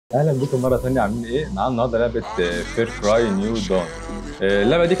اهلا بكم مره ثانيه. عاملين ايه؟ معانا النهارده لعبه فير كراي نيو دون.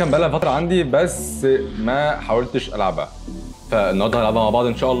 اللعبه دي كان بقالها فتره عندي بس ما حاولتش العبها، فالنهارده هنلعبها مع بعض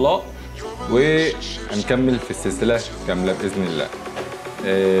ان شاء الله، وهنكمل في السلسله كامله باذن الله.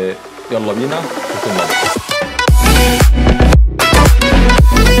 يلا بينا نشوف الموضوع.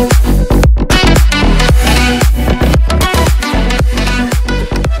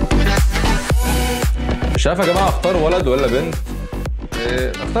 مش عارف يا جماعه اختار ولد ولا بنت.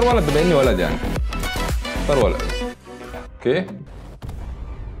 اختار ولد بما اني ولد يعني. اختار ولد. اوكي.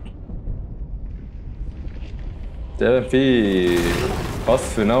 تقريبا في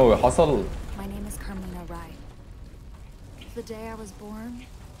قصف نووي حصل. The day I was born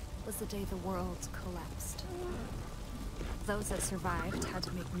was the day the world collapsed. Those that survived had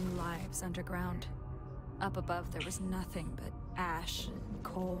to make new lives underground. Up above there was nothing but ash,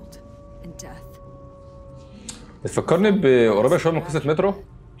 cold, and death. بتفكرني بقريبة شوية من قصة مترو.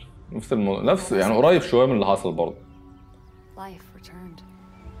 نفس يعني قريب شوية من اللي حصل برضه. Life returned.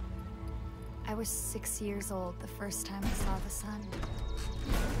 I was 6 years old the first time I saw the sun.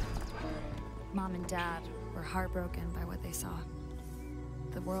 Mom and Dad were heartbroken by what they saw.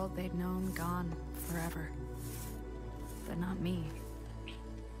 The world they'd known gone forever. But not me.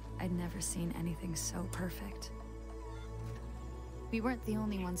 I'd never seen anything so perfect. We weren't the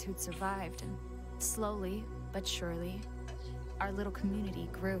only ones who'd survived, and slowly but surely, our little community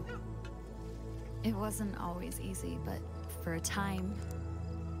grew. It wasn't always easy, but for a time,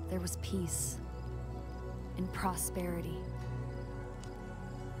 there was peace and prosperity.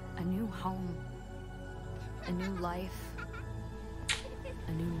 A new home. A new life.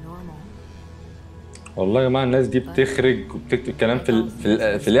 A new normal. والله يا جماعة الناس دي بتخرج وبتكتب كلام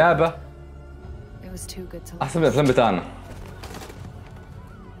في لعبة أحسن من الأفلام بتاعنا.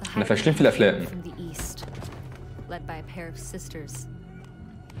 احنا فاشلين في الأفلام. Led by a pair of sisters,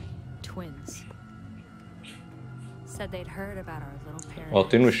 twins. Said they'd heard about our little paradise.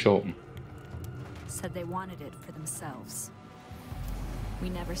 واطين وشهم. Said they wanted it for themselves. We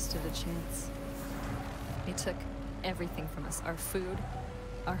never stood a chance. They took everything from us, our food,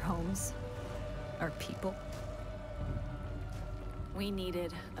 our homes, our people. We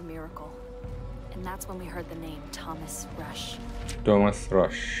needed a miracle. And that's when we heard the name Thomas Rush. Thomas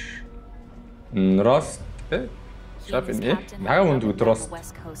Rush. Rust? إيه؟ مش عارف إن إيه؟ حاجة من Rust.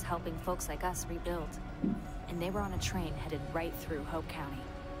 West Coast helping folks like us rebuild. And they were on a train headed right through Hope County.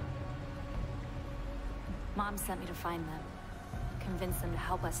 Mom sent me to find them, convince them to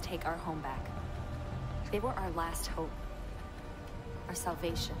help us take our home back. They were our last hope, our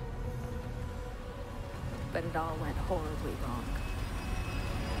salvation. But it all went horribly wrong.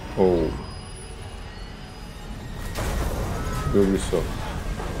 Oh. Ubisoft.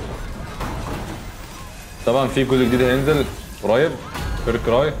 طبعا في جزء جديد هينزل قريب، فير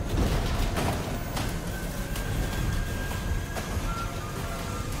كراي.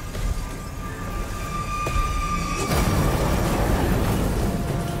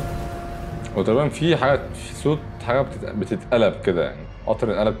 وتقريبا في حاجه، في صوت حاجه بتتقلب كده، يعني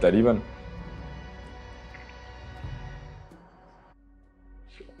قطر انقلب تقريبا.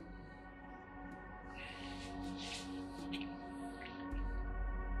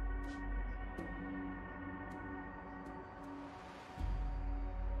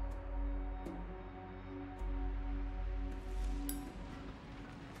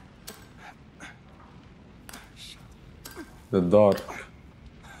 الدار.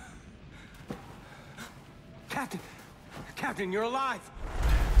 Captain, you're alive!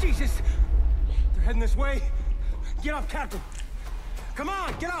 Jesus! They're heading this way. Get up, Captain! Come on,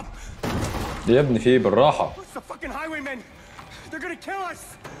 get up! يا ابني في بالراحة. What's the fucking highwaymen? They're gonna kill us!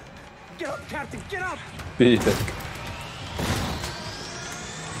 Get up, Captain, get up! بيتك.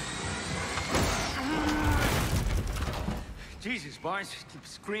 Jesus, Barnes, keep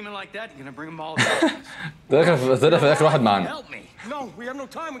screaming like that, you're gonna bring them all down. ده في الآخر واحد معانا. Help me! No, we have no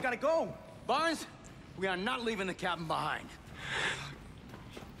time, we gotta go! Barnes, we are not leaving the cabin behind.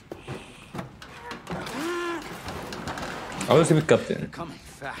 عاوز اسيب الكابتن. They're coming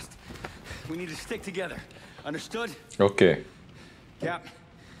fast. We need to stick together. Understood? اوكي. Cap.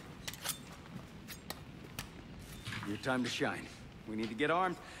 Your time to shine. We need to get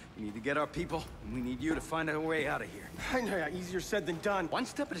armed. We need to get our people, and we need you to find a way out of here. I know, easier said than done. One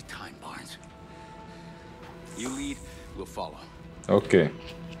step at a time, Barnes. You lead, we'll follow. اوكي.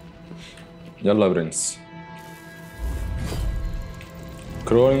 يلا يا برنس.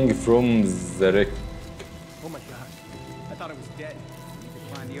 Crawling from the wreck. Oh my God! I thought it was dead. We need to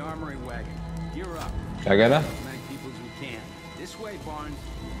find the armory wagon. You're up. حاجة أنا؟ As many people as we can. This way, Barnes.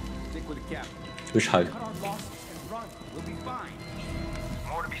 Stick with the captain. مفيش حاجة. Cut our losses and run. We'll be fine.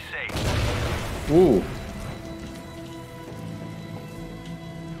 More to be اوه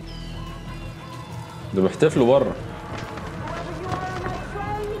ده بيحتفلوا بره.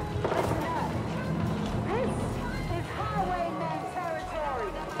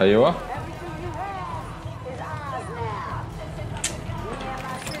 ايوه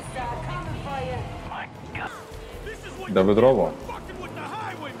ده بيضربه.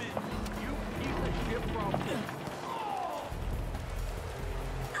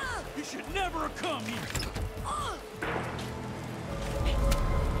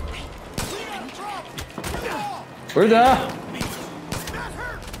 ايه ده؟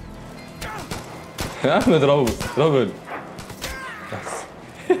 يا عم اضربه اضربه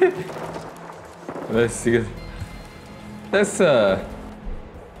بس كده لسه. ايه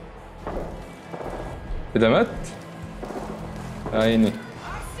ده مات؟ عيني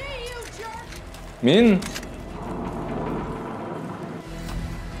مين؟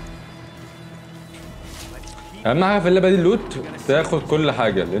 اهم حاجه في اللعبه دي اللوت، تاخد كل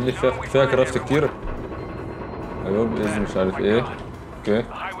حاجه لان فيها كرافت كتير. ايوه باذن مش عارف ايه. اوكي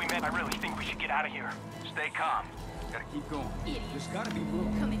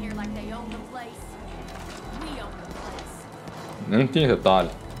انتي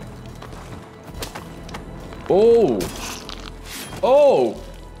تعالي. اوه اوه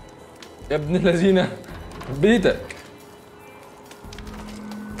يا ابن اللذينه بيتك.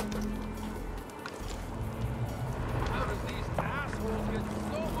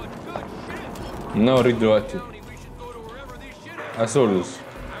 انا اوريك دلوقتي اسولز.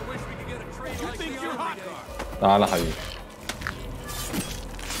 تعالى حبيبي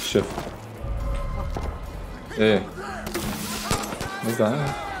شوف ايه ده.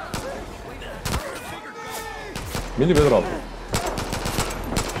 مين اللي بيضرب؟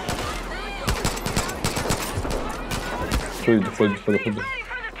 خد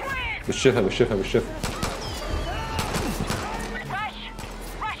بالشفا بالشفا بالشفا.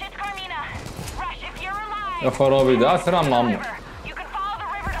 يا خرابي ده قاعد سريع معمر.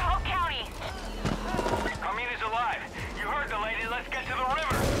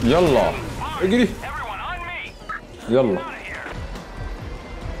 يلا اجري يلا.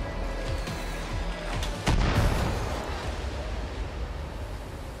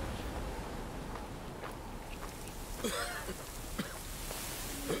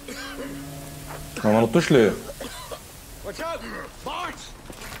 ما نطوش ليه؟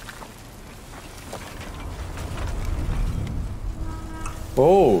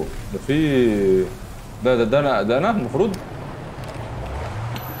 اوه ده في ده انا المفروض.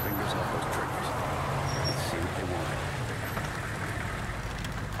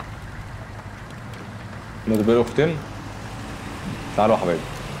 ندبر اختين. تعالوا يا حبايبي.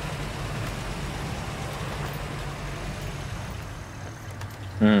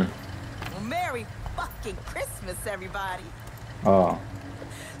 Merry fucking Christmas, everybody. اه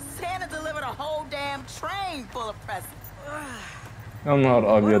Santa delivered a whole damn train full of presents. يا نهار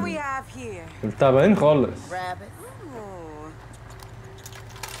What do we ابيض have here? تعبانين خالص. Rabbits. Ooh.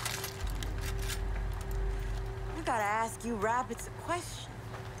 I gotta ask you rabbits a question.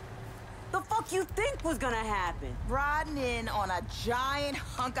 The fuck you think was gonna happen? Riding in on a giant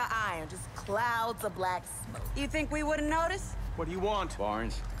hunk of iron, just clouds of black smoke. You think we wouldn't notice? What do you want,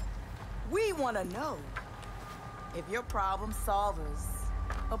 Barnes? We want to know if you're problem solvers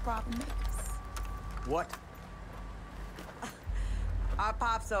or problem makers. What? Our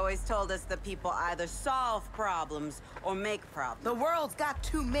pops always told us that people either solve problems or make problems. The world's got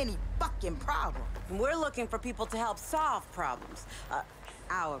too many fucking problems. And we're looking for people to help solve problems.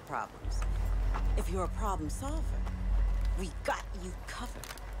 Our problems. If you're a problem solver, we got you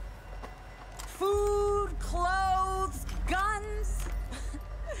covered. Food, clothes, guns.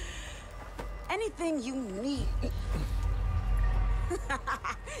 Anything you need.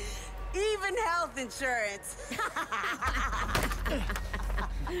 Even health insurance.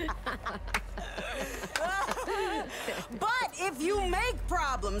 But if you make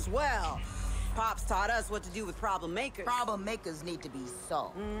problems, well, Pops taught us what to do with problem makers. Problem makers need to be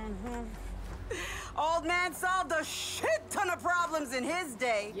solved. Old man solved a shit ton of problems in his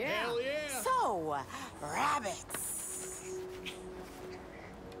day. Yeah. Hell yeah. So, rabbits.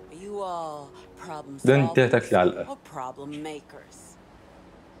 Are you all problem ده انت solvers هتاكلي علقة. or problem makers?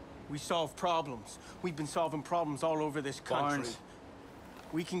 We solve problems. We've been solving problems all over this country. Barnes.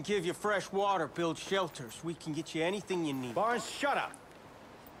 We can give you fresh water, build shelters. We can get you anything you need. Barnes, shut up.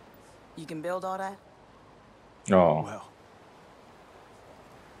 You can build all that? اه Well,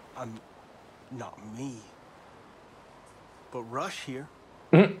 I'm not me. But Rush here.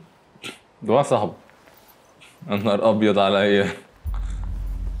 ده صاحبه. يا نهار ابيض عليا.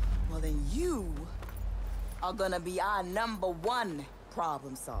 Well, Well, then you are gonna be our #1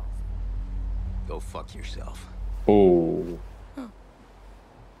 problem solver. Go fuck yourself. اوه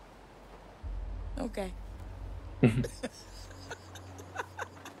Okay.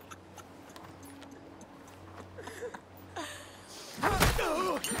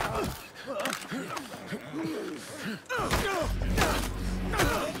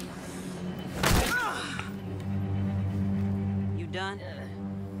 You done?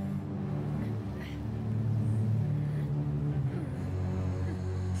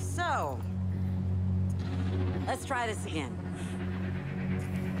 So, let's try this again.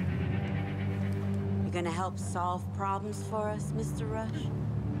 You gonna help solve problems for us, Mr. Rush?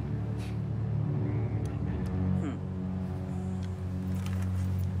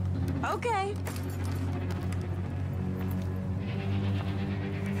 Okay.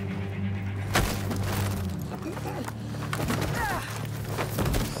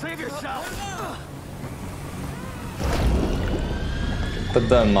 Save yourself!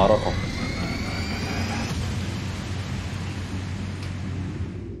 تبدأ المعركة.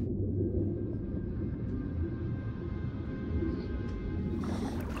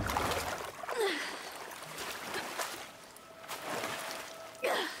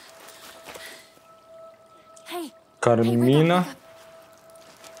 Hey. كارمينا.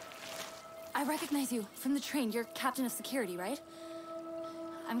 I recognize you from the train. You're captain of security, right?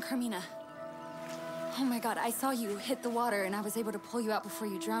 I'm Carmina. Oh my god, I saw you hit the water and I was able to pull you out before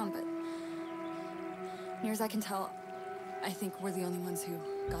you drowned, but near as I can tell, I think we're the only ones who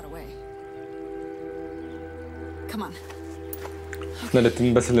got away. Come on. احنا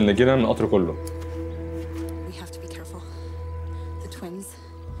الاتنين بس اللي نجينا من القطر كله. We have to be careful. The twins,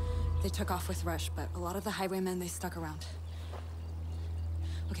 they took off with Rush, but a lot of the highwaymen, they stuck around.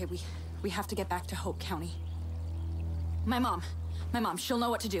 Okay, we have to get back to Hope County. My mom, she'll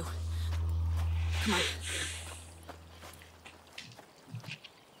know what to do. Come on.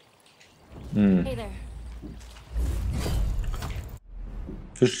 Hey there.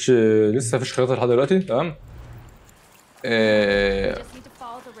 لسه مفيش خريطة لحد دلوقتي، تمام؟ Just need to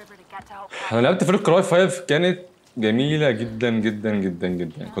follow the river to get to Hope County. انا لعبت فير كراي 5 كانت جميلة جدا جدا جدا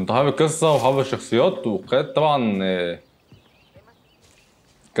جدا، كنت حابب القصة وحابب الشخصيات، وكانت طبعا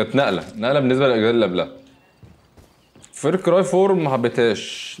كانت نقلة بالنسبة للأجزاء اللي قبلها. فير كراي 4 ما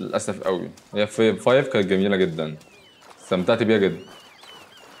حبيتهاش للأسف قوي، هي في 5 كانت جميلة جدا، استمتعت بيها جدا،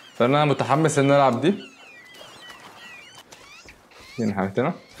 فأنا متحمس إن أنا ألعب دي. هنا حاجات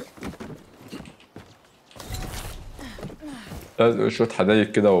هنا شوية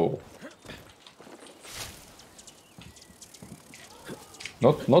حدايق كده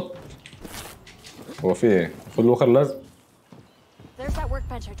نط هو في ايه؟ خد الوخر لازم. There's that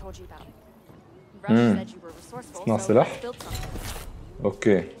workbench I told you about. Rush said you were resourceful, صناع so سلاح. let's build something.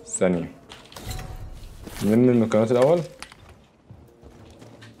 اوكي ثانية نلم المكونات الأول.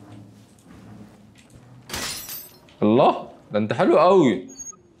 الله ده انت حلو قوي،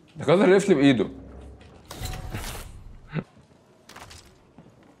 ده كسر القفل بإيده.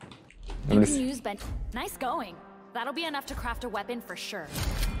 You can use bench. Nice going. That'll be enough to craft a weapon for sure.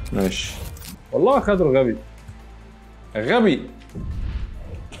 ماشي والله خضر غبي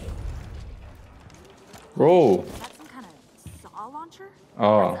اوه. That's some kind of saw launcher?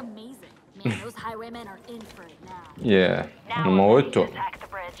 اه That's amazing. Man, those highwaymen are in for it now. ياه انا موته. Attack the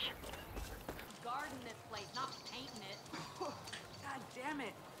bridge. Garden this place, not painting it. God damn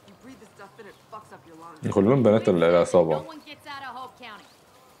it. You breathe this stuff in, it fucks up your lungs. كلهم بنات No العصابة. one gets out of Hope County,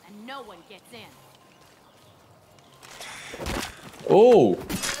 and no one gets in. اوه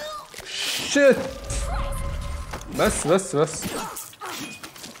شيت. بس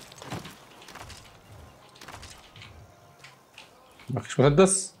مفيش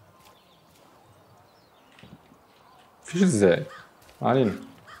مسدس؟ مفيش ازاي؟ علينا.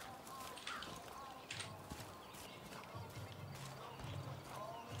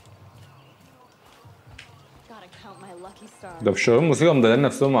 ده في شغل موسيقى مدلعين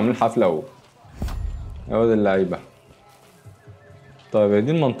نفسهم عاملين حفلة يا واد اللعيبة. طيب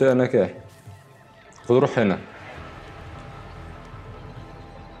دي المنطقة هناك اهي، المفروض نروح هنا.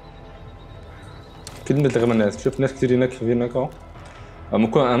 اكيد بتغنى ناس، شوف ناس كتير هناك اهو.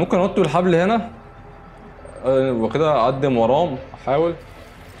 ممكن انط بالحبل هنا وكده اقدم وراهم، احاول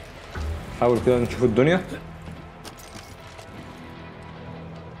كده نشوف الدنيا.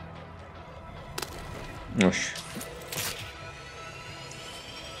 ماشي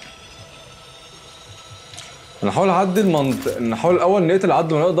نحاول اعدي المنطقة، نحاول الاول نقتل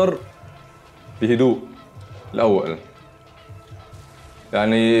قد ما نقدر بهدوء الاول.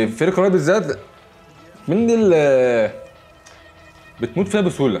 يعني فير كراي بالذات من اللي بتموت فيها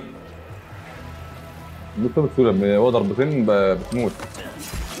بسهولة، بتموت بسهولة، هو ضربتين بتموت.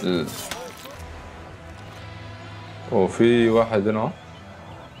 هو في واحد هنا اهو.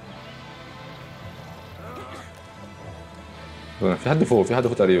 في حد فوق، في حد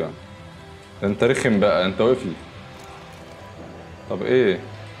فوق تقريبا. انت رخم بقى، انت واقف لي. طب ايه؟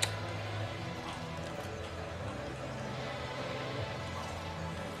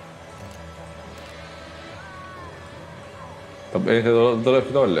 طب ايه ده واقف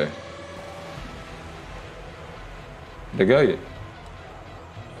كده ولا ايه؟ ده جاي.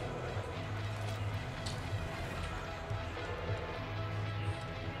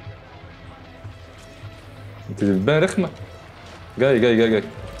 انت بتبان رخمة. جاي جاي جاي جاي.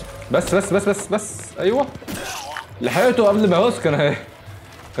 بس بس بس بس بس ايوه. لحقته قبل ما يوصل،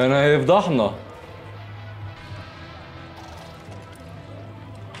 كان هيفضحنا.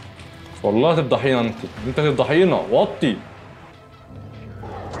 والله تفضحينا انت تفضحينا وطي.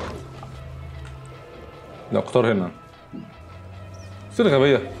 الاقطار هنا تصير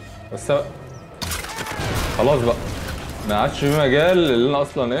غبية بس خلاص بقى، ما عادش في مجال اللي انا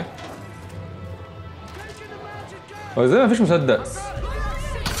اصلا ايه. هو ازاي مفيش مسدس؟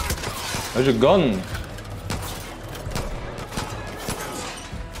 ماجيك جان.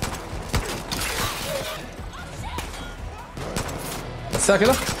 بس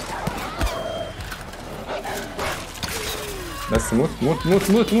كده بس. موت موت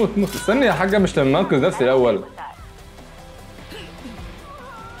موت موت موت موت. استني يا حاجة، مش لما انقذ نفسي الاول.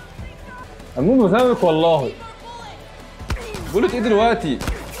 اموت بسببك والله. بقولك ايه دلوقتي؟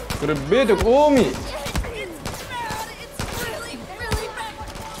 يخرب بيتك قومي.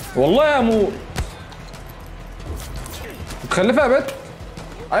 والله يا اموت. متخلفة يا بت.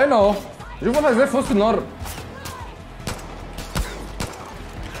 عين اهو. شوف انا ازاي في وسط النار.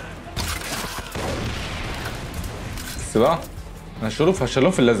 بس بقى انا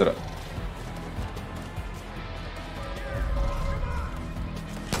هشيلهم في الازرق.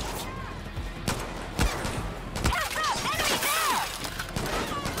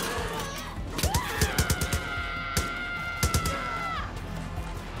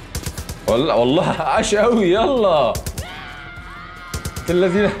 والله عاش قوي. يلا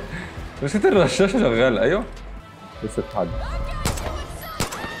الذين نسيت الرشاشه شغاله. ايوه لسه في حد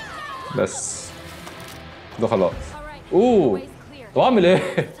بس ده خلاص. اوه طب اعمل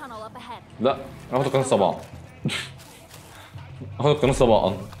ايه؟ لا انا هاخد القناص طبعا. هاخد القناص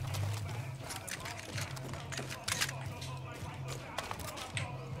طبعا.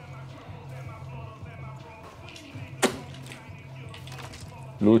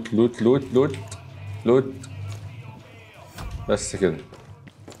 لوت لوت لوت لوت لوت. بس كده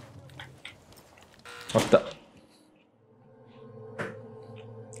ابدأ.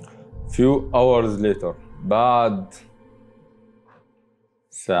 few hours later. بعد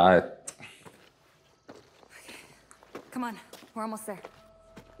ساعات. Come on, we're almost there.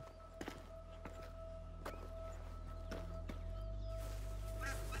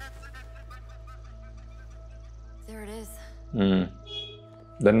 There it is.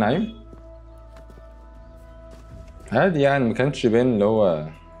 ده النعيم. عادي يعني، ما كانش باين اللي هو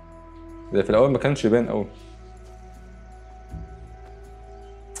زي في الاول، ما كانش باين قوي.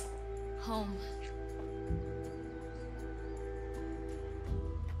 Home.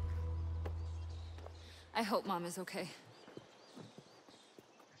 I hope Mom is okay.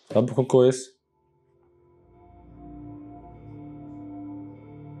 طب بيكون كويس.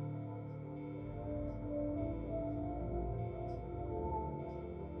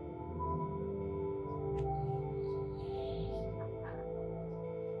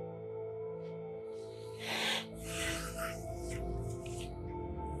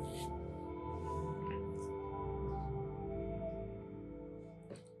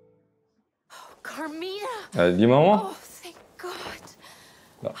 Carmina! دي ماما؟ Oh, thank God.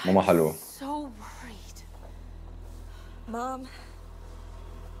 لا ماما حلوة. So worried. Mom.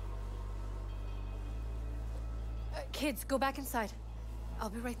 Kids, go back inside. I'll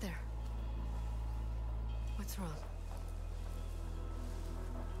be right there. What's wrong?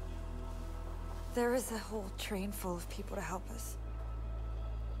 There is a whole train full of people to help us.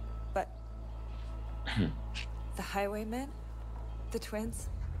 But the highwaymen, the twins,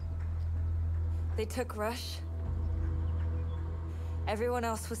 they took Rush. Everyone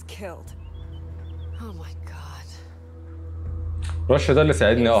else was killed. Oh my God. رش ده اللي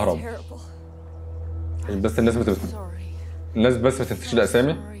ساعدني It was اهرب. terrible. بس الناس الناس بس ما تنسيش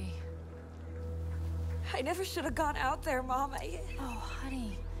الاسامي. I never should have gone out there, Mom. Oh,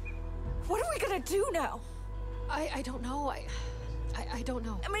 honey. What are we gonna do now? I don't know. I don't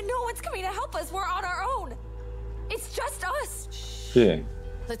know. I mean, no one's coming to help us. We're on our own. It's just us. في ايه؟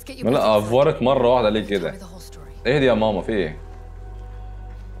 لا افورت مره واحده ليه كده؟ ايه دي يا ماما في ايه؟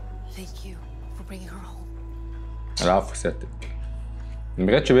 العفو سيادتك.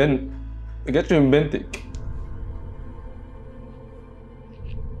 ما جاتش من بنتك.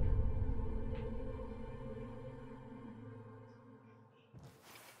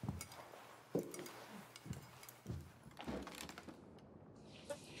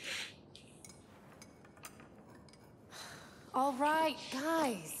 All right,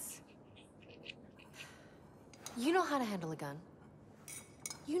 guys. You know how to handle a gun.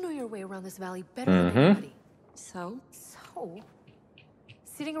 You know your way around this valley better than anybody. So,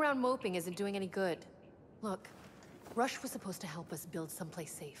 sitting around moping isn't doing any good. Look, Rush was supposed to help us build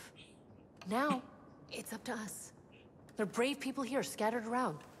someplace safe. Now, it's up to us. There are brave people here scattered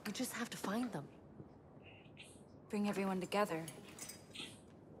around. We just have to find them. Bring everyone together.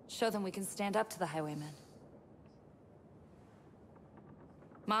 Show them we can stand up to the highwaymen.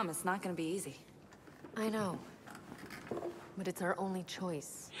 Mom, it's not gonna be easy. I know. But it's our only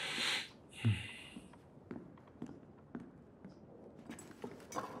choice.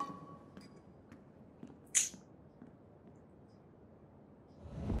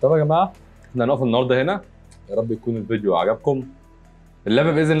 طب يا جماعه احنا هنقف النهارده هنا. يا رب يكون الفيديو عجبكم.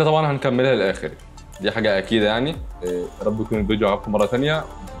 اللعبه باذن الله طبعا هنكملها للاخر، دي حاجه اكيده يعني. يا رب يكون الفيديو عجبكم مره ثانيه.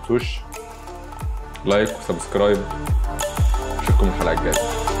 ما تنسوش لايك وسبسكرايب. اشوفكم الحلقه الجايه.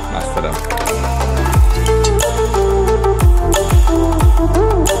 مع السلامه.